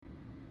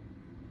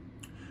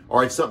All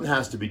right, something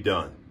has to be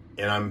done.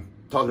 And I'm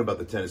talking about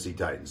the Tennessee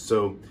Titans.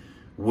 So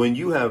when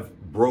you have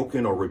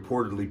broken or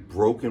reportedly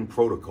broken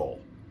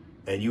protocol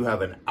and you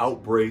have an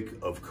outbreak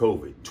of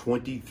COVID,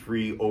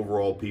 23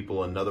 overall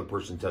people, another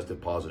person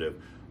tested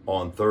positive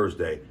on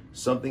Thursday,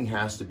 something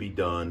has to be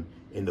done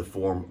in the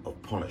form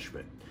of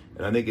punishment.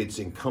 And I think it's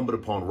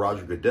incumbent upon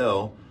Roger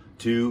Goodell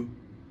to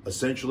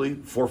essentially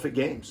forfeit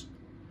games.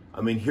 I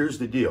mean, here's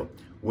the deal.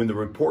 When the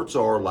reports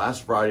are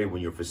last Friday,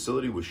 when your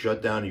facility was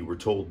shut down, you were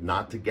told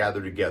not to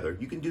gather together.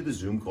 You can do the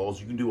Zoom calls,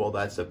 you can do all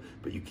that stuff,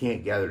 but you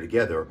can't gather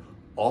together.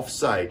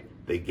 Off-site,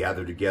 they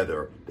gathered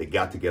together. They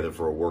got together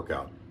for a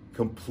workout.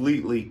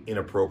 Completely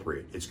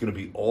inappropriate. It's going to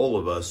be all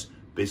of us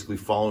basically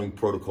following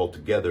protocol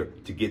together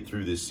to get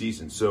through this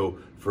season. So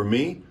for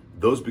me,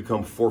 those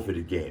become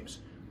forfeited games.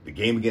 The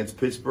game against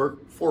Pittsburgh,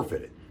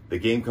 forfeited. The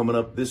game coming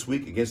up this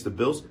week against the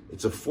Bills,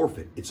 it's a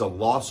forfeit. It's a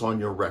loss on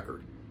your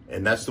record.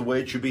 And that's the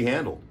way it should be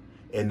handled.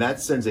 And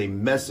that sends a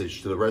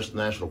message to the rest of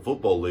the National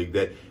Football League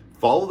that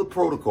follow the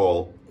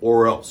protocol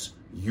or else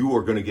you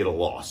are going to get a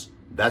loss.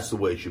 That's the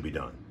way it should be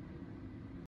done.